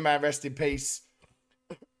 May the man rest in peace.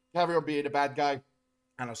 Carry on being a bad guy.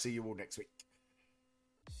 And I'll see you all next week.